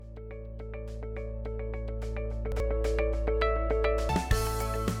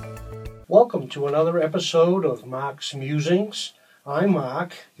Welcome to another episode of Mark's Musings. I'm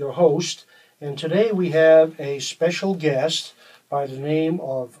Mark, your host, and today we have a special guest by the name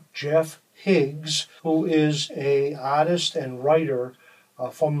of Jeff Higgs, who is an artist and writer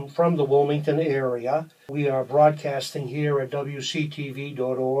from the Wilmington area. We are broadcasting here at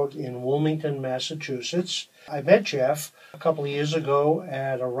WCTV.org in Wilmington, Massachusetts. I met Jeff a couple of years ago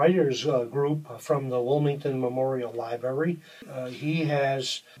at a writers group from the Wilmington Memorial Library. He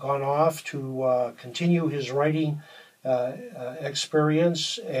has gone off to continue his writing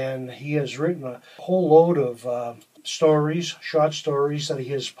experience, and he has written a whole load of stories, short stories that he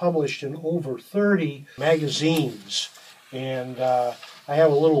has published in over 30 magazines. And I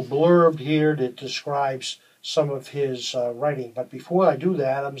have a little blurb here that describes some of his writing. But before I do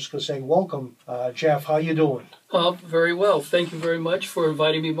that, I'm just going to say welcome, Jeff. How you doing? Very well. Thank you very much for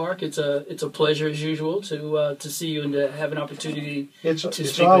inviting me, Mark. It's a pleasure as usual to see you and to have an opportunity to speak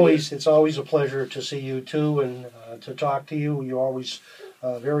with you. It's always a pleasure to see you too, and to talk to you. You're always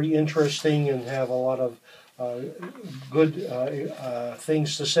very interesting and have a lot of good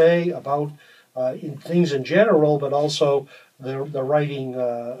things to say about things in general, but also the writing,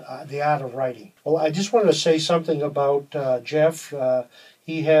 the art of writing. Well, I just wanted to say something about Jeff.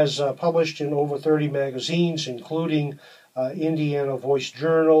 He has published in over 30 magazines, including Indiana Voice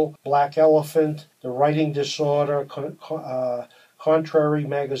Journal, Black Elephant, The Writing Disorder, Contrary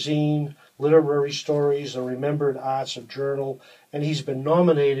Magazine, Literary Stories, The Remembered Arts of Journal, and he's been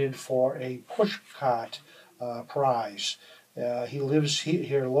nominated for a Pushcart Prize. He lives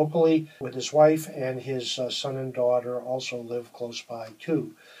here locally with his wife, and his son and daughter also live close by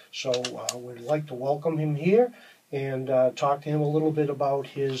too. So we'd like to welcome him here and talk to him a little bit about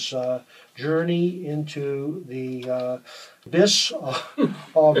his journey into the abyss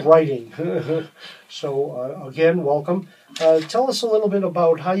of writing. So again, welcome. Tell us a little bit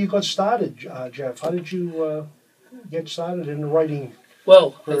about how you got started, Jeff. How did you get started in the writing?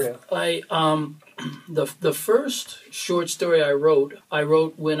 Well, career? The first short story I wrote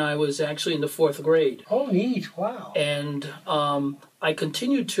when I was actually in the 4th grade. Oh, neat! Wow. And I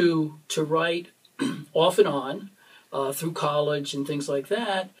continued to write off and on through college and things like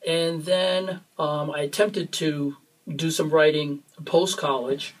that. And then I attempted to do some writing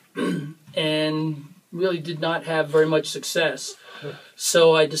post-college and really did not have very much success.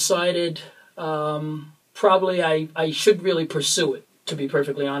 So I decided probably I should really pursue it, to be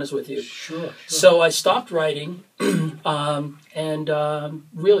perfectly honest with you. Sure. So I stopped writing and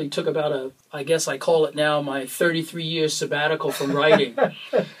really took about I guess I call it now my 33-year sabbatical from writing.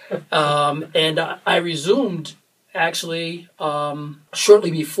 And I resumed actually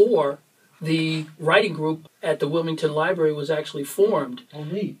shortly before the writing group at the Wilmington Library was actually formed. Oh,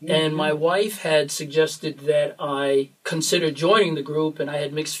 neat. And my wife had suggested that I consider joining the group, and I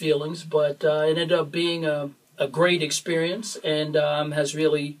had mixed feelings, but it ended up being a great experience and has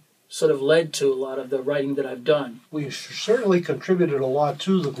really sort of led to a lot of the writing that I've done. We certainly contributed a lot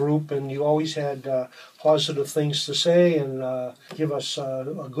to the group, and you always had positive things to say and give us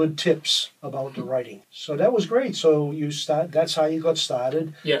good tips about the writing. So that was great. So that's how you got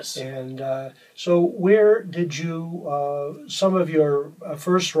started. Yes. And so where did you, some of your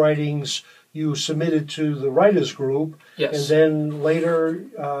first writings you submitted to the writers group, yes, and then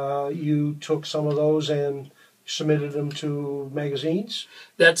later you took some of those and submitted them to magazines?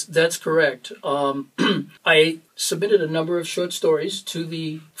 That's correct. I submitted a number of short stories to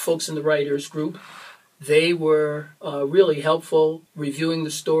the folks in the writers group. They were really helpful, reviewing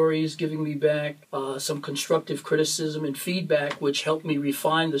the stories, giving me back some constructive criticism and feedback, which helped me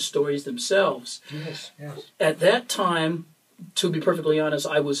refine the stories themselves. Yes. At that time, to be perfectly honest,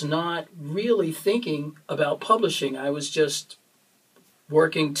 I was not really thinking about publishing. I was just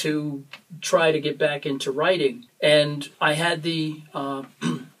working to try to get back into writing. And I had the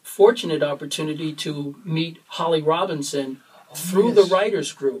fortunate opportunity to meet Holly Robinson through the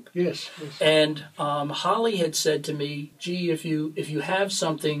writers group. Yes. And Holly had said to me, gee, if you have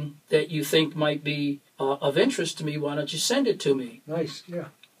something that you think might be of interest to me, why don't you send it to me? Nice, yeah.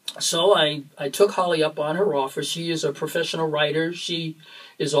 So I took Holly up on her offer. She is a professional writer. She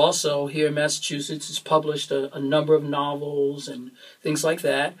is also here in Massachusetts, has published a number of novels and things like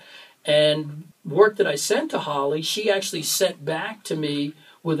that. And work that I sent to Holly, she actually sent back to me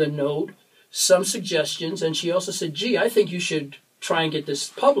with a note, some suggestions, and she also said, gee, I think you should try and get this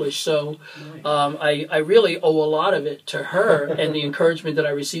published. So I really owe a lot of it to her and the encouragement that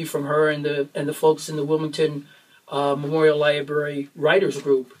I received from her and the folks in the Wilmington Memorial Library Writers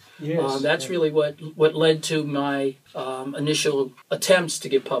Group. Yes, that's really what led to my initial attempts to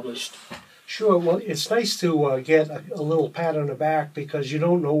get published. Sure. Well, it's nice to get a little pat on the back because you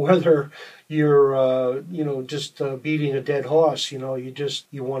don't know whether you're, just beating a dead horse. You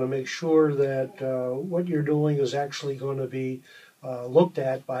want to make sure that what you're doing is actually going to be looked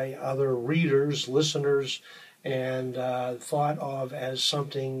at by other readers, listeners, and thought of as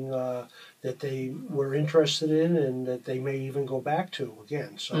something that they were interested in and that they may even go back to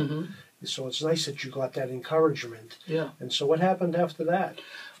again. So, so it's nice that you got that encouragement. Yeah. And so, what happened after that?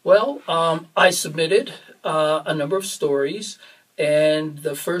 Well, I submitted a number of stories, and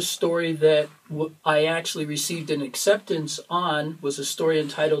the first story that I actually received an acceptance on was a story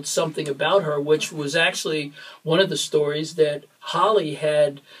entitled Something About Her, which was actually one of the stories that Holly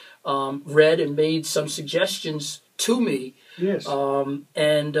had read and made some suggestions to me. Yes.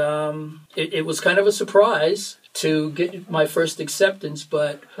 It was kind of a surprise to get my first acceptance,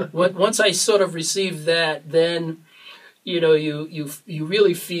 but once I sort of received that, then you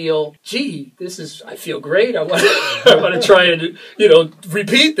really feel, gee, I feel great. I want to try and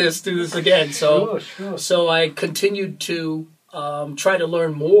repeat this, do this again. So I continued to try to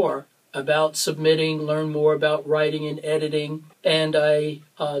learn more about submitting, learn more about writing and editing, and I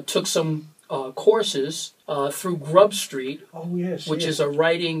took some courses through Grub Street, which is a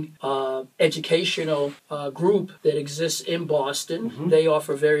writing educational group that exists in Boston. Mm-hmm. They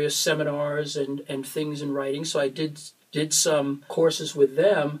offer various seminars and things in writing, so I did some courses with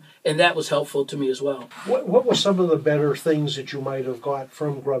them, and that was helpful to me as well. What were some of the better things that you might have got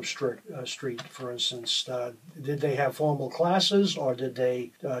from Grub Street, for instance? Did they have formal classes, or did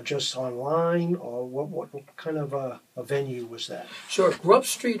they just online, or what kind of a venue was that? Sure. Grub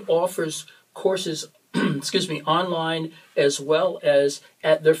Street offers courses online as well as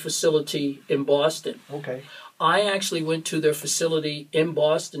at their facility in Boston. Okay. I actually went to their facility in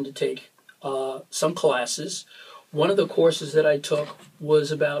Boston to take some classes. One of the courses that I took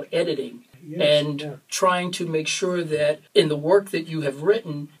was about editing trying to make sure that in the work that you have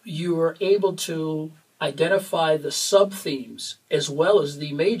written, you are able to identify the sub-themes as well as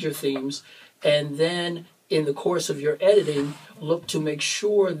the major themes, and then in the course of your editing, look to make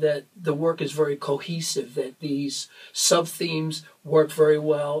sure that the work is very cohesive, that these sub-themes work very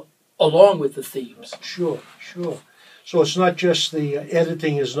well along with the themes. Sure. So it's not just the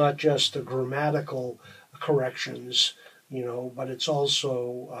editing is not just the grammatical corrections, but it's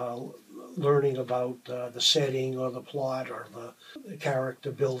also learning about the setting or the plot or the character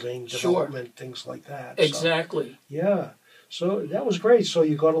building, development, things like that. Exactly. So that was great. So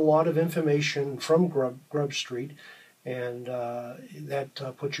you got a lot of information from Grub Street, and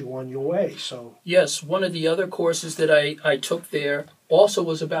that put you on your way. So yes, one of the other courses that I took there also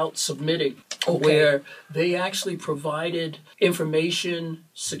was about submitting, where they actually provided information,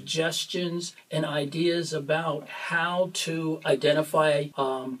 suggestions, and ideas about how to identify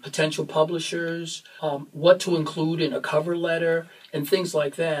potential publishers, what to include in a cover letter, and things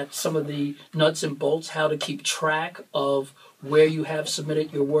like that. Some of the nuts and bolts, how to keep track of where you have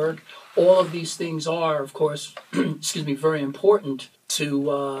submitted your work. All of these things are, of course, very important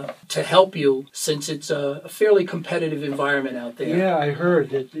to help you, since it's a fairly competitive environment out there. Yeah, I heard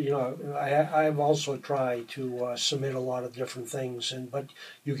that. I've also tried to submit a lot of different things, but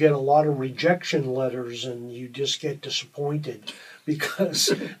you get a lot of rejection letters, and you just get disappointed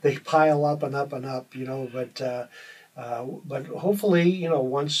because they pile up and up and up. But hopefully,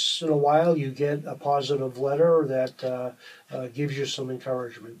 once in a while you get a positive letter that gives you some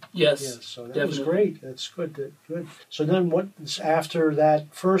encouragement. Yes. So that definitely. was great. That's good. Good. So then, what's after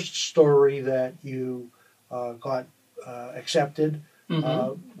that first story that you got accepted?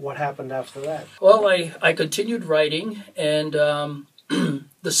 What happened after that? Well, I continued writing, and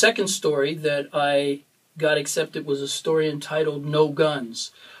the second story that I got accepted was a story entitled No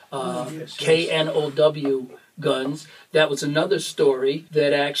Guns, KNOW. Guns. That was another story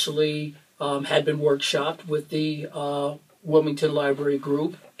that actually had been workshopped with the Wilmington Library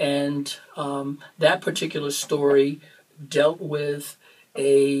Group, and that particular story dealt with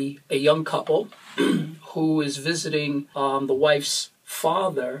a young couple who is visiting the wife's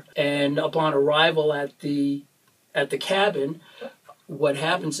father, and upon arrival at the cabin, what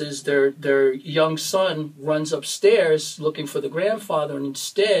happens is their young son runs upstairs looking for the grandfather, and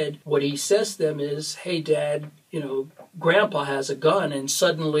instead what he says to them is, "Hey, Dad, Grandpa has a gun," and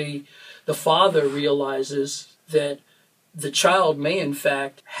suddenly the father realizes that the child may in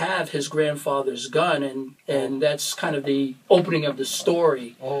fact have his grandfather's gun, and that's kind of the opening of the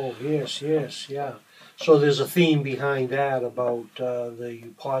story. Oh, yes, yeah. So there's a theme behind that about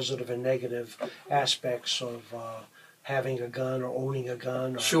the positive and negative aspects of having a gun or owning a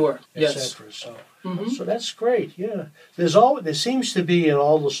gun, or Sure. Yes. etc. So, Hmm. so that's great. Yeah, there seems to be in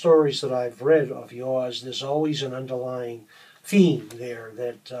all the stories that I've read of yours. There's always an underlying theme there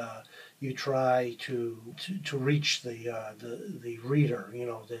that you try to reach the reader. You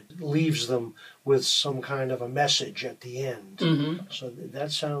know, that leaves them with some kind of a message at the end. Hmm. So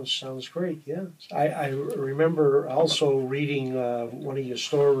that sounds great. Yeah, I remember also reading one of your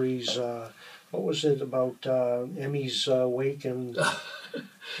stories. What was it about Emmy's wake and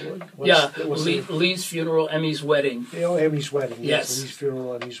Yeah, what's Lee's funeral, Emmy's wedding. Emmy's wedding? Yes. Lee's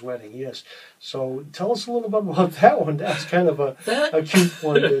funeral, Emmy's wedding. Yes. So tell us a little bit about that one. That's kind of a That cute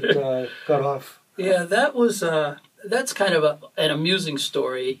one that got off. Yeah, that was that's kind of an amusing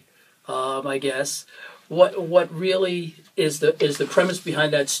story, I guess. What really is the premise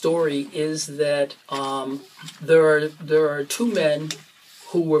behind that story is that there are two men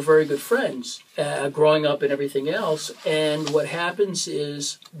who were very good friends growing up and everything else, and what happens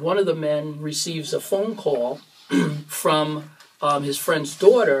is one of the men receives a phone call from his friend's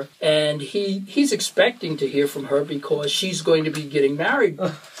daughter, and he's expecting to hear from her because she's going to be getting married,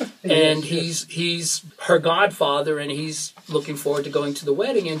 and he's her godfather, and he's looking forward to going to the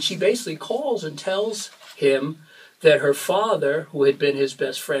wedding. And she basically calls and tells him that her father, who had been his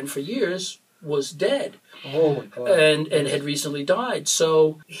best friend for years, was dead. Oh my God! And had recently died.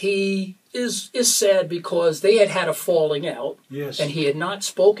 So he is sad because they had had a falling out. Yes. And he had not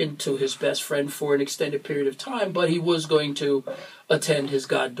spoken to his best friend for an extended period of time, but he was going to attend his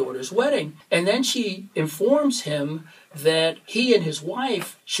goddaughter's wedding. And then she informs him that he and his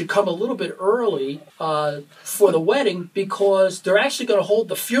wife should come a little bit early for the wedding because they're actually going to hold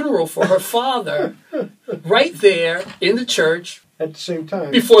the funeral for her father right there in the church At the same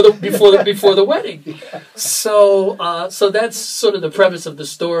time. before the wedding. Yeah. So that's sort of the premise of the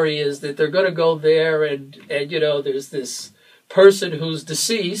story, is that they're going to go there, and you know, there's this person who's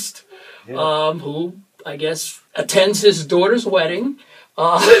deceased, who I guess attends his daughter's wedding.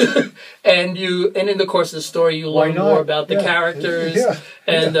 And in the course of the story, you learn more about the characters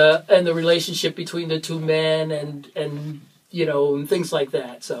and the relationship between the two men, and you know, and things like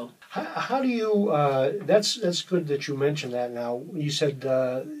that. So. How do you? That's good that you mentioned that. Now you said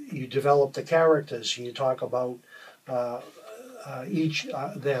you develop the characters. You talk about each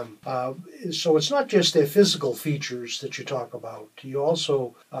them. So it's not just their physical features that you talk about. You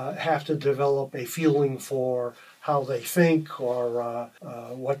also have to develop a feeling for how they think, or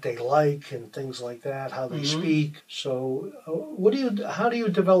what they like, and things like that. How they speak. So how do you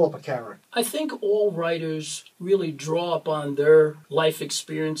develop a character? I think all writers really draw upon their life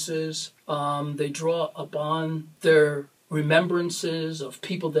experiences. They draw upon their remembrances of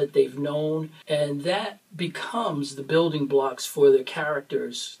people that they've known, and that becomes the building blocks for the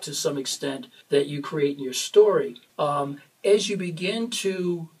characters to some extent that you create in your story. As you begin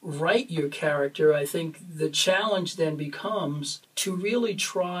to write your character, I think the challenge then becomes to really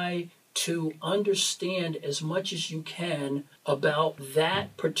try to understand as much as you can about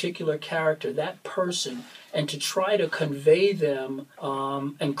that particular character, that person, and to try to convey them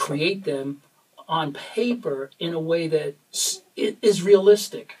and create them on paper in a way that is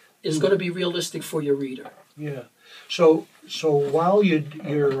realistic, is going to be realistic for your reader. Yeah. So while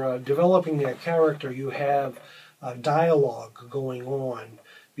you're developing that character, you have a dialogue going on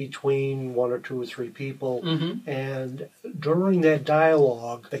between one or two or three people, and during that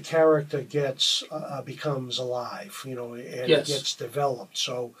dialogue, the character becomes alive, you know, and it gets developed.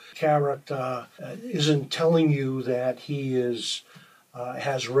 So character isn't telling you that he is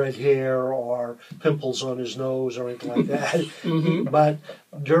has red hair or pimples on his nose or anything like that. But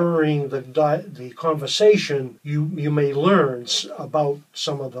during the conversation, you may learn about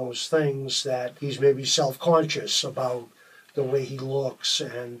some of those things, that he's maybe self-conscious about the way he looks,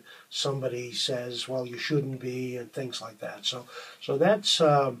 and somebody says, well, you shouldn't be, and things like that. So that's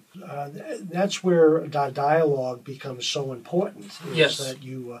where the dialogue becomes so important, is that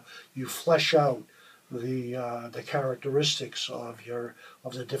you flesh out the characteristics of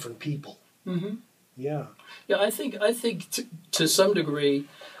the different people. Yeah. I think to some degree,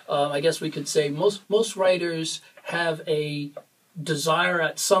 I guess we could say most writers have a desire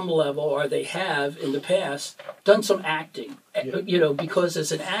at some level, or they have in the past done some acting. You know, because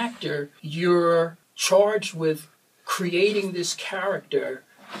as an actor, you're charged with creating this character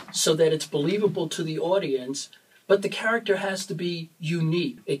so that it's believable to the audience. But the character has to be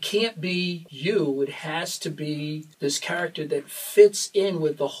unique. It can't be you. It has to be this character that fits in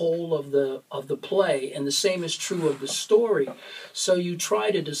with the whole of the play, and the same is true of the story. So you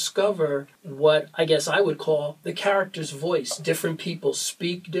try to discover what I guess I would call the character's voice. Different people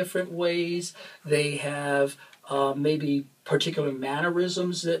speak different ways. They have maybe particular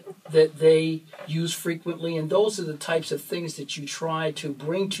mannerisms that they use frequently, and those are the types of things that you try to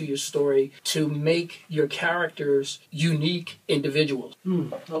bring to your story to make your characters unique individuals.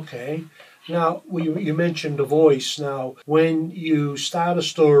 Okay. Now, you mentioned the voice. Now, when you start a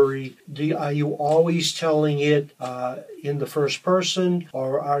story, are you always telling it in the first person,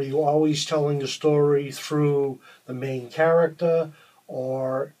 or are you always telling the story through the main character,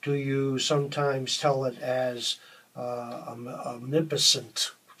 or do you sometimes tell it as an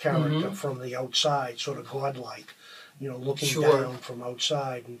omnipotent character from the outside, sort of godlike, looking Sure. down from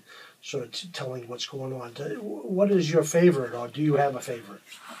outside and sort of telling what's going on? What is your favorite, or do you have a favorite?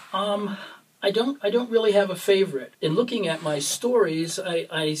 I don't really have a favorite. In looking at my stories,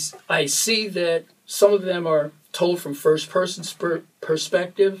 I see that some of them are told from first person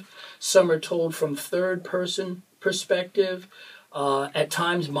perspective, some are told from third person perspective. At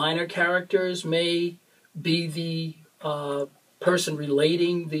times, minor characters may be the person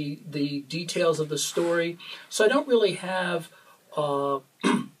relating the details of the story. So I don't really have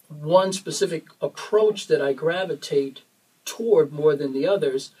one specific approach that I gravitate toward more than the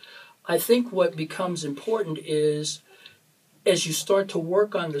others. I think what becomes important is as you start to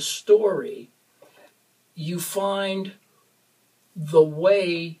work on the story, you find the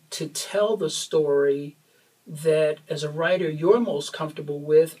way to tell the story that as a writer you're most comfortable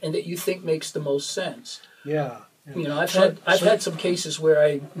with and that you think makes the most sense. Yeah. I've had some cases where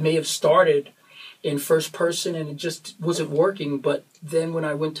I may have started in first person and it just wasn't working, but then when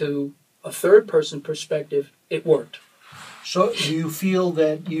I went to a third person perspective, it worked. So do you feel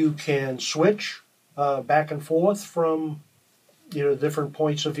that you can switch back and forth from different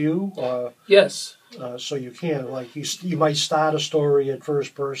points of view? Yes. So you can, like, you might start a story at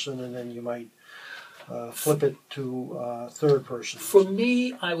first person and then you might flip it to third person. For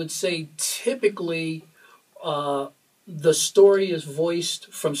me, I would say typically the story is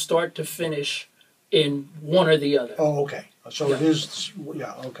voiced from start to finish in one or the other. Oh, okay. So Yeah. it is,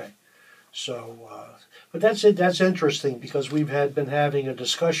 yeah, okay. So, but that's it. That's interesting because we've been having a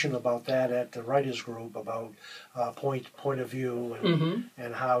discussion about that at the writers group about point of view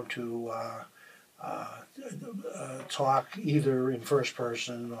and how to talk either in first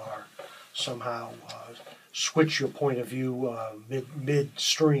person or somehow switch your point of view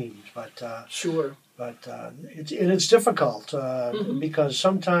midstream. But Sure. it's difficult because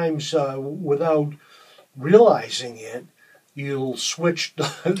sometimes without realizing it, you'll switch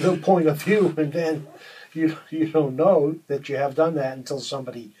the point of view, and then you don't know that you have done that until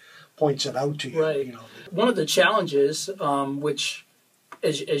somebody points it out to you. Right. One of the challenges, which,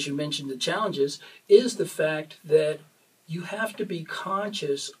 as you mentioned, the challenges, is the fact that you have to be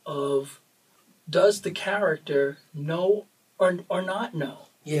conscious of, does the character know or not know?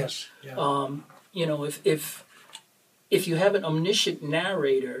 Yes. Yeah. If you have an omniscient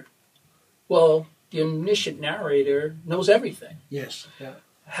narrator, well, the omniscient narrator knows everything. Yes. Yeah.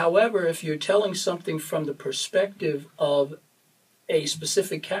 However, if you're telling something from the perspective of a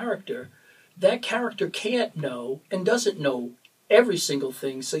specific character, that character can't know and doesn't know every single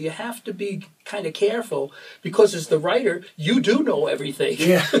thing. So you have to be kind of careful because as the writer, you do know everything.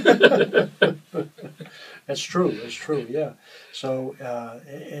 Yeah. That's true. That's true. Yeah. So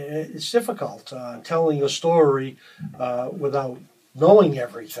it's difficult telling a story without knowing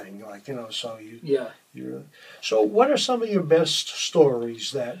everything, so So what are some of your best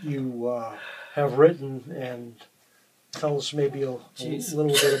stories that you have written, and tell us maybe a little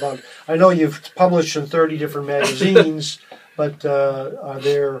bit about it. I know you've published in 30 different magazines, but are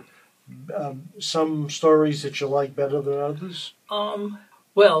there some stories that you like better than others?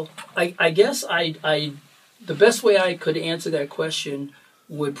 Well, I guess the best way I could answer that question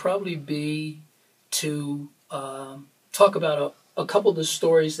would probably be to talk about a couple of the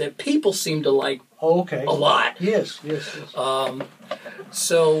stories that people seem to like a lot. Yes.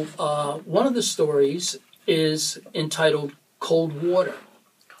 So one of the stories is entitled Cold Water.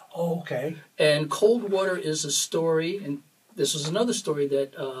 Oh, okay. And Cold Water is a story, and this was another story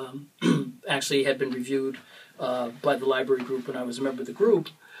that actually had been reviewed by the library group when I was a member of the group.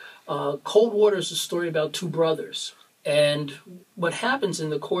 Cold Water is a story about two brothers. And what happens in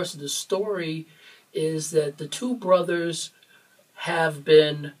the course of the story is that the two brothers have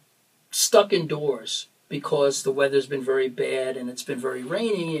been stuck indoors because the weather's been very bad and it's been very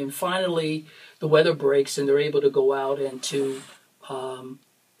rainy, and finally the weather breaks and they're able to go out and to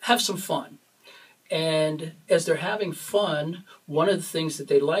have some fun. And as they're having fun, one of the things that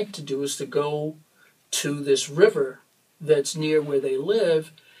they like to do is to go to this river that's near where they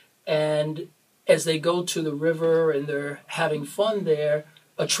live, and as they go to the river and they're having fun there,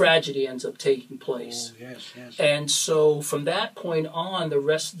 a tragedy ends up taking place. Oh, yes, yes. And so from that point on, the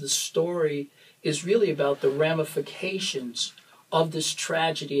rest of the story is really about the ramifications of this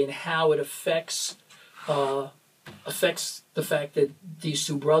tragedy and how it affects the fact that these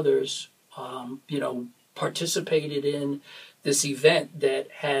two brothers, participated in this event that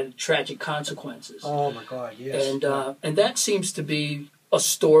had tragic consequences. Oh my God, yes. And that seems to be a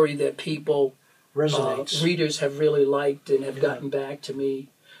story that people, Resonates. readers have really liked and have Yeah. gotten back to me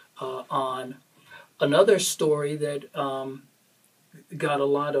on. Another story that got a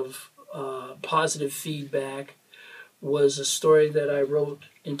lot of positive feedback was a story that I wrote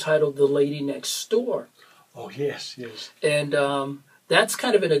entitled "The Lady Next Door." Oh, yes, yes. And that's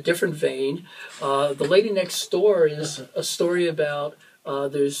kind of in a different vein. The Lady Next Door is a story about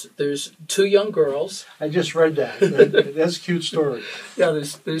there's two young girls. I just read that. That's a cute story. Yeah,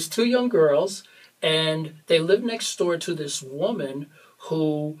 there's two young girls, and they live next door to this woman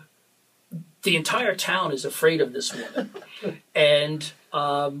who the entire town is afraid of this woman. And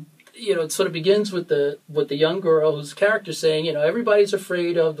it sort of begins with the young girl's character saying, everybody's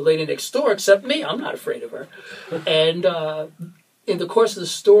afraid of the lady next door except me. I'm not afraid of her. And in the course of the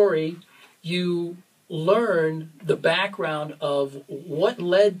story, you learn the background of what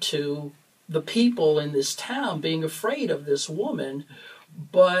led to the people in this town being afraid of this woman.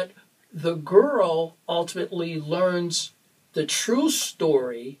 But the girl ultimately learns the true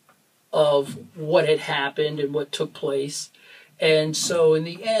story of what had happened and what took place. And so in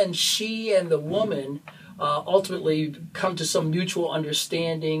the end, she and the woman ultimately come to some mutual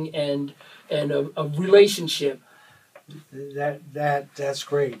understanding and a relationship. That's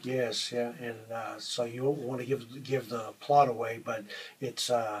great. Yes, yeah, and so you don't want to give the plot away, but it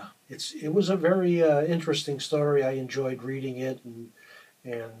was a very interesting story. I enjoyed reading it,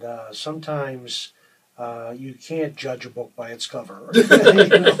 and sometimes you can't judge a book by its cover.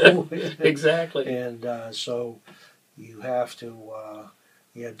 Exactly. And so you have to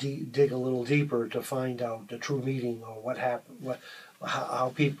dig a little deeper to find out the true meaning or what happened,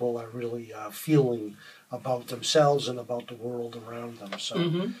 how people are really feeling about themselves and about the world around them. So,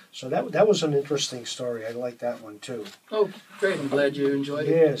 so that was an interesting story. I like that one too. Oh, great! I'm glad you enjoyed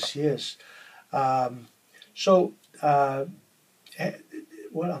it. Yes, yes. So,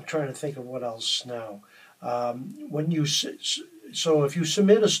 what I'm trying to think of what else now. When you so if you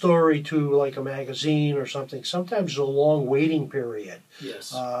submit a story to like a magazine or something, sometimes there's a long waiting period.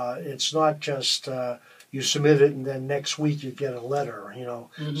 Yes. It's not just you submit it and then next week you get a letter.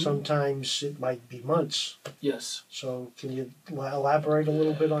 Sometimes it might be months. Yes. So can you elaborate a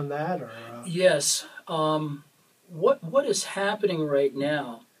little bit on that? Or yes. What is happening right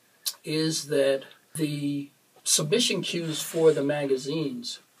now is that the submission queues for the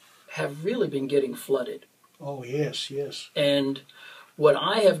magazines have really been getting flooded. Oh, yes, yes. And what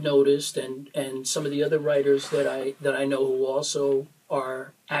I have noticed, and some of the other writers that I know who also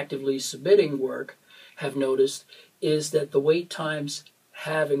are actively submitting work have noticed, is that the wait times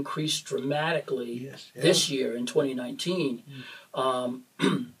have increased dramatically this year in 2019.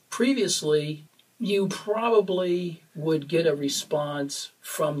 Previously, you probably would get a response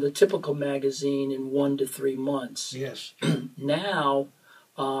from the typical magazine in 1 to 3 months. Yes. Now,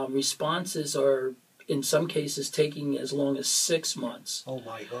 responses are in some cases taking as long as 6 months. Oh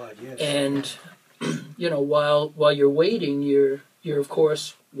my God, yes. And while you're waiting, you're of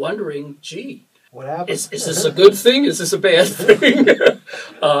course wondering, gee, what happened? Is this a good thing? Is this a bad thing?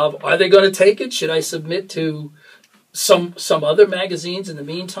 Are they going to take it? Should I submit to some other magazines in the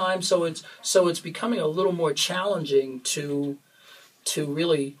meantime? So it's becoming a little more challenging to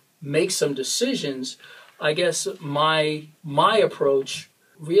really make some decisions. I guess my approach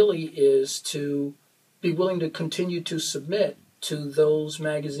really is to be willing to continue to submit to those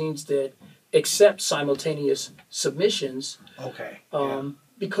magazines that accept simultaneous submissions. Okay.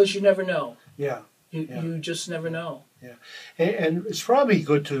 Because you never know. Yeah. You just never know. Yeah. And it's probably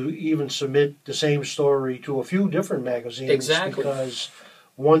good to even submit the same story to a few different magazines. Exactly. Because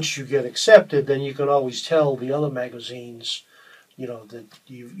once you get accepted, then you can always tell the other magazines, that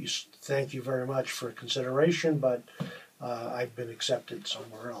you thank you very much for consideration, but I've been accepted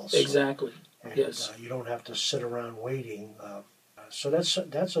somewhere else. Exactly. And, yes. You don't have to sit around waiting. So that's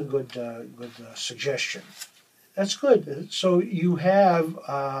a good suggestion. That's good. So you have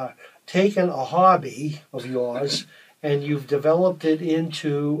taken a hobby of yours and you've developed it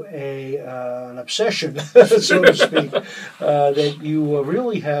into an obsession, so to speak, that you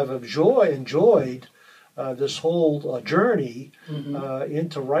really have enjoyed this whole journey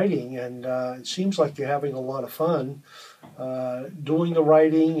into writing, and it seems like you're having a lot of fun doing the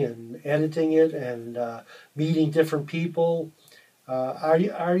writing and editing it and meeting different people.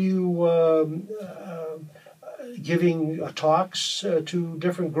 giving talks to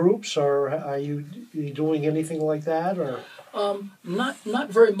different groups, or are you doing anything like that, or? Not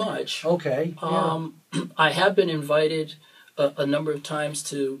very much. Okay. Yeah. I have been invited a number of times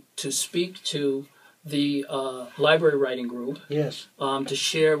to speak to the library writing group. Yes. To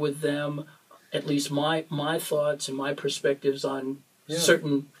share with them at least my thoughts and my perspectives on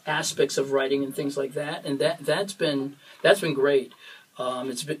certain aspects of writing and things like that, and that's been great.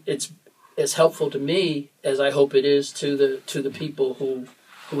 It's as helpful to me as I hope it is to the people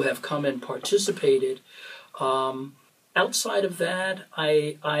who have come and participated. Outside of that,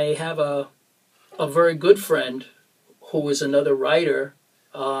 I have a very good friend who is another writer,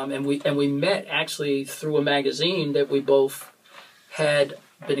 and we met actually through a magazine that we both had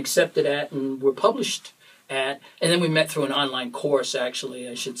been accepted at and were published at, and then we met through an online course, actually,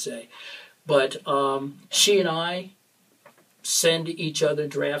 I should say. But she and I send each other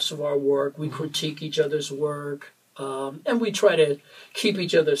drafts of our work. We critique each other's work, and we try to keep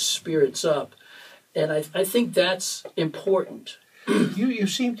each other's spirits up. And I think that's important. You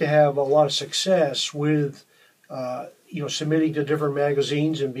seem to have a lot of success with submitting to different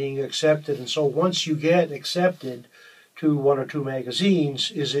magazines and being accepted. And so once you get accepted to one or two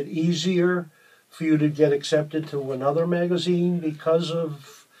magazines, is it easier for you to get accepted to another magazine because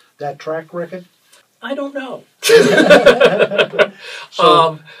of that track record? I don't know.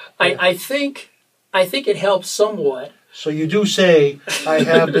 So, I think it helps somewhat. So you do say, I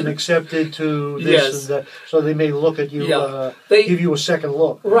have been accepted to this Yes. and that, so they may look at you, They give you a second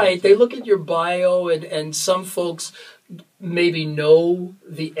look. Right. They look at your bio, and some folks maybe know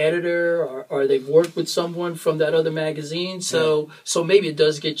the editor or they've worked with someone from that other magazine. So maybe it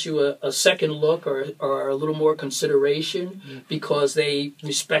does get you a second look or a little more consideration because they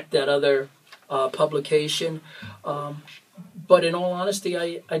respect that other publication. But in all honesty,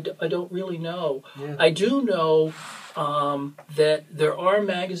 I don't really know. Yeah. I do know that there are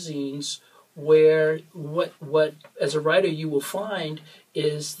magazines where what as a writer you will find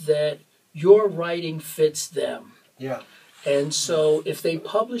is that your writing fits them. Yeah. And so if they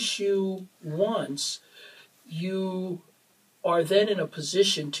publish you once, you are then in a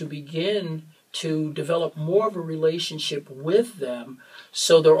position to begin to develop more of a relationship with them.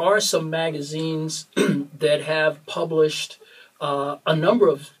 So there are some magazines that have published a number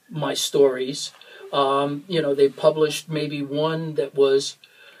of my stories. They published maybe one that was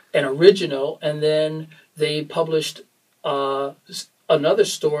an original, and then they published another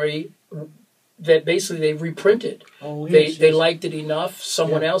story that basically they reprinted. Oh, yes, They yes. liked it enough.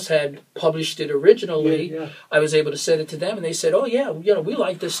 Someone else had published it originally. Yeah. I was able to send it to them, and they said, "Oh yeah, we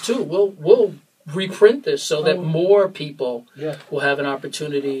like this too. We'll reprint this so that more people will have an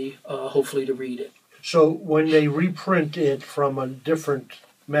opportunity, hopefully, to read it." So when they reprint it from a different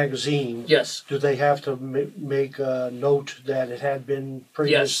magazine, Yes. do they have to make a note that it had been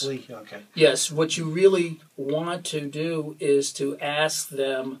previously? Yes. Okay. Yes, what you really want to do is to ask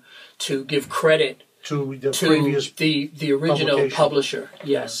them to give credit To the to previous. the original publication. publisher.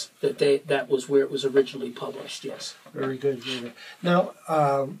 Yes, that was where it was originally published. Yes. Very good. Very good. Now,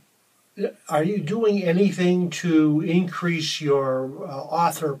 are you doing anything to increase your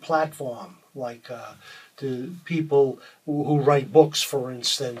author platform, like to people who write books, for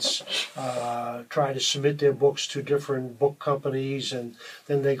instance, try to submit their books to different book companies, and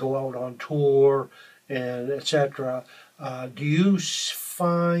then they go out on tour, and etc. Do you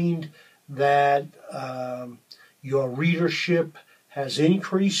find that your readership has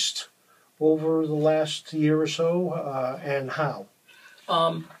increased over the last year or so, and how?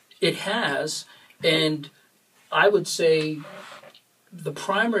 It has, and I would say the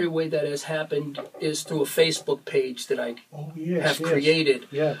primary way that has happened is through a Facebook page that I have created.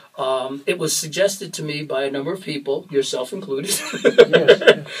 Yeah. It was suggested to me by a number of people, yourself included,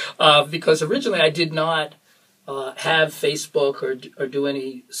 Yes. because originally I did not have Facebook or do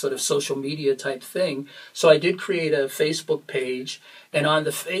any sort of social media type thing. So I did create a Facebook page, and on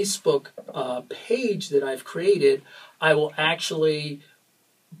the Facebook page that I've created, I will actually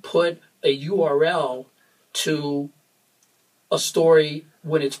put a URL to a story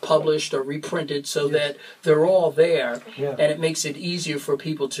when it's published or reprinted so that they're all there, and it makes it easier for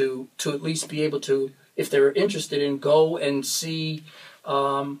people to at least be able to, if they're interested in, go and see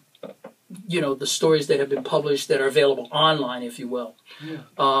the stories that have been published that are available online, if you will.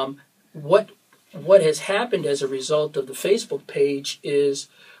 What has happened as a result of the Facebook page is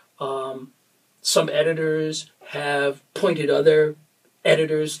some editors have pointed other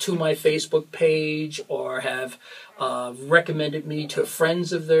editors to my Facebook page or have recommended me to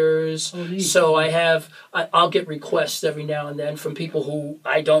friends of theirs. Oh, neat. So I'll get requests every now and then from people who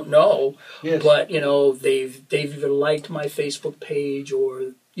I don't know, Yes. but they've either liked my Facebook page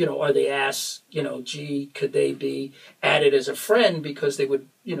or or they ask, gee, could they be added as a friend because they would,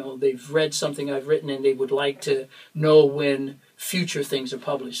 they've read something I've written and they would like to know when future things are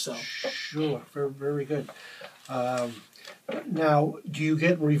published. So Sure, very, very good. Now, do you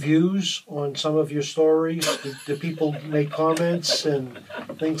get reviews on some of your stories? Do people make comments and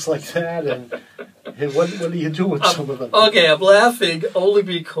things like that? And what do you do with some of them? Okay, I'm laughing only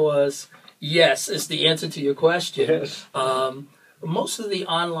because yes is the answer to your question. Yes. Most of the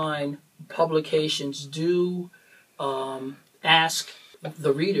online publications do ask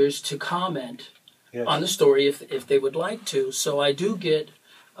the readers to comment Yes. on the story if they would like to. So I do get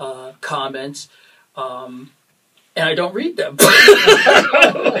comments, and I don't read them,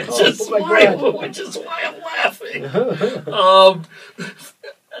 which is why I'm laughing.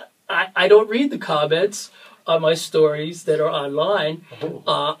 I don't read the comments on my stories that are online.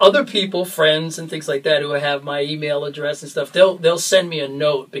 Other people, friends and things like that, who have my email address and stuff, they'll send me a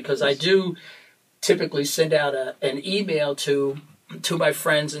note because I do typically send out an email to my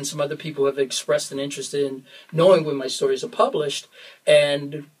friends and some other people who have expressed an interest in knowing when my stories are published.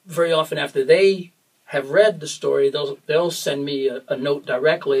 And very often after they have read the story, they'll send me a note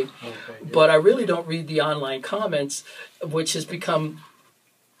directly. Okay, But I really don't read the online comments, which has become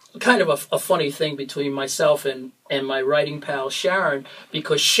kind of a funny thing between myself and my writing pal Sharon,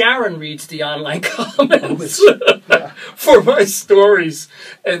 because Sharon reads the online comments for my stories.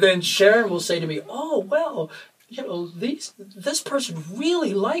 And then Sharon will say to me, oh, well, this person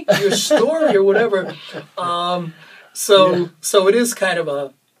really liked your story or whatever. So it is kind of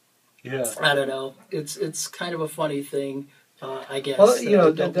I don't know. It's kind of a funny thing, I guess. Well,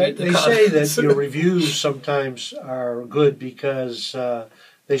 they say that your reviews sometimes are good because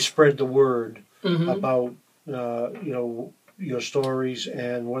they spread the word about your stories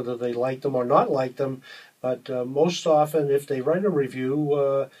and whether they like them or not like them. But most often, if they write a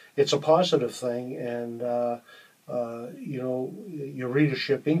review, it's a positive thing, and your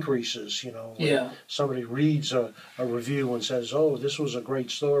readership increases. When somebody reads a review and says, "Oh, this was a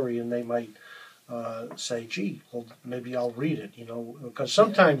great story," and they might say, "Gee, well, maybe I'll read it." Because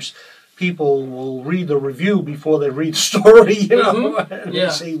sometimes people will read the review before they read the story. And they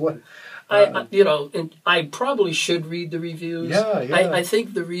see what. I probably should read the reviews. Yeah. I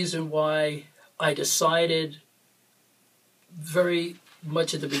think the reason why I decided very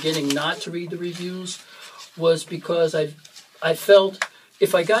much at the beginning not to read the reviews was because I felt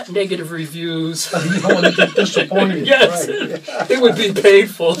if I got negative reviews, you don't want to get disappointed. Yes, right. it would be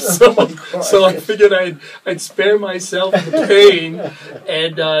painful. So I figured I'd spare myself the pain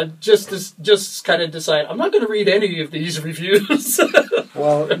and just kind of decide I'm not going to read any of these reviews.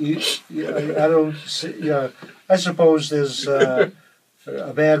 Well, I don't see. I suppose there's a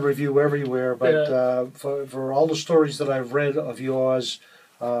bad review everywhere, but for all the stories that I've read of yours,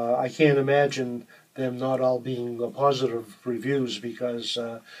 I can't imagine them not all being positive reviews because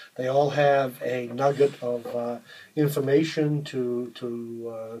they all have a nugget of information to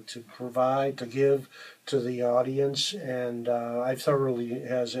provide, to give to the audience, and I thoroughly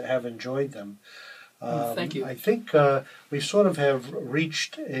have enjoyed them. Thank you. I think we sort of have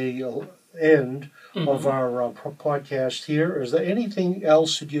reached a end of our podcast here. Is there anything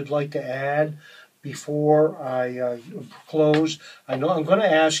else that you'd like to add before I close? I know I'm going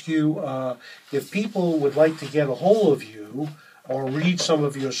to ask you if people would like to get a hold of you or read some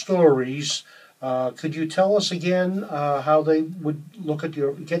of your stories. Could you tell us again how they would look at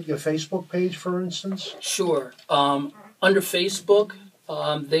get your Facebook page, for instance? Sure. Under Facebook,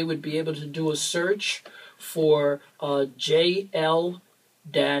 they would be able to do a search for JL-Higgs,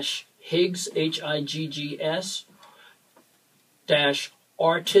 Higgs,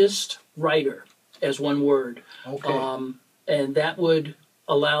 artist writer as one word. Okay. And that would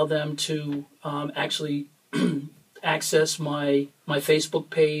allow them to actually access my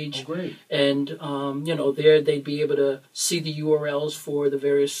Facebook page. Oh, great. And, there they'd be able to see the URLs for the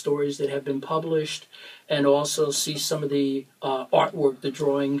various stories that have been published and also see some of the artwork, the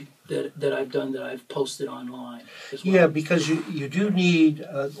drawing that I've done that I've posted online as well. Yeah, because you do need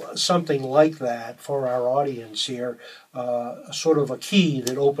something like that for our audience here, sort of a key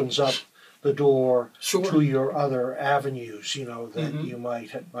that opens up the door to your other avenues, that you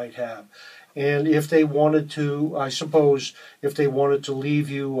might have. And if they wanted to, I suppose, if they wanted to leave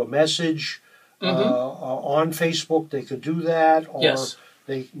you a message on Facebook, they could do that, or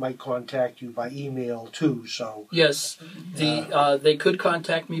they might contact you by email too. So Yes, they could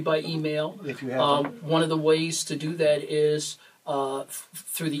contact me by email. if you have, One of the ways to do that is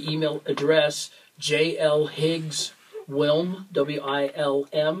through the email address jlhiggswilm,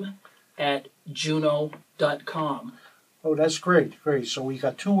 WILM, at juno.com. oh, that's great, great. So we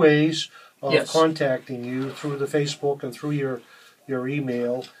got two ways of Yes. contacting you, through the Facebook and through your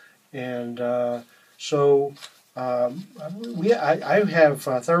email, and so. I have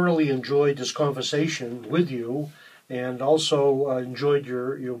thoroughly enjoyed this conversation with you, and also enjoyed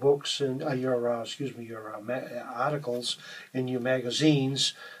your books and your articles in your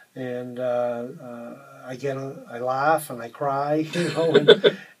magazines. And I laugh and I cry,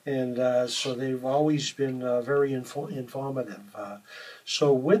 and so they've always been very informative.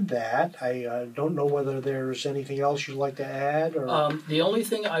 So with that, I don't know whether there's anything else you'd like to add, or The only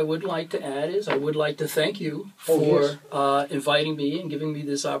thing I would like to add is I would like to thank you Oh, for yes. inviting me and giving me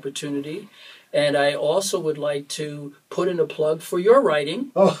this opportunity. And I also would like to put in a plug for your writing,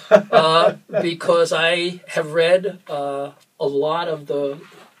 because I have read a lot of the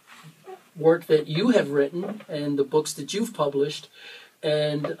work that you have written and the books that you've published.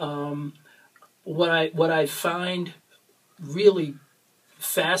 And what I find really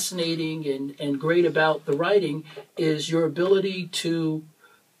fascinating and great about the writing is your ability to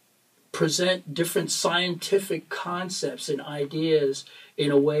present different scientific concepts and ideas in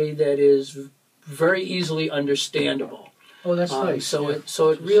a way that is very easily understandable. oh, that's nice. So Yeah.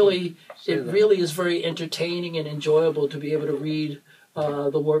 it really Say that. is very entertaining and enjoyable to be able to read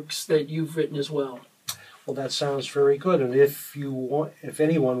the works that you've written as well. Well, that sounds very good. And if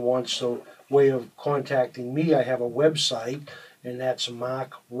anyone wants a way of contacting me, I have a website, and that's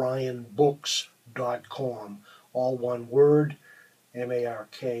markryanbooks.com. All one word,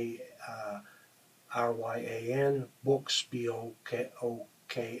 MARKRYAN, books, BOOKS.com.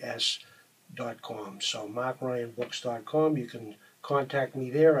 So markryanbooks.com. You can contact me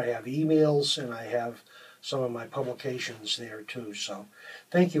there. I have emails, and I have some of my publications there too. So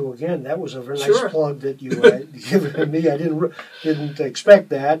thank you again. That was a very Sure. nice plug that you had given me. I didn't expect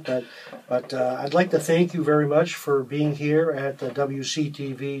that, but I'd like to thank you very much for being here at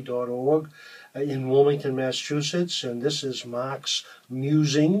WCTV.org in Wilmington, Massachusetts. And this is Mark's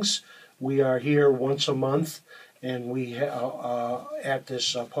Musings. We are here once a month, and we at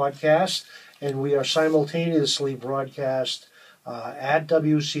this podcast, and we are simultaneously broadcast at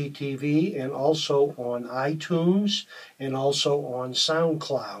WCTV and also on iTunes and also on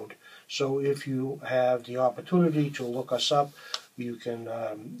SoundCloud. So if you have the opportunity to look us up, you can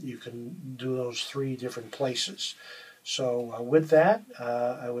do those three different places. So with that,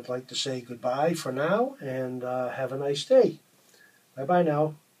 I would like to say goodbye for now, and have a nice day. Bye-bye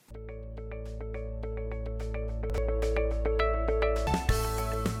now.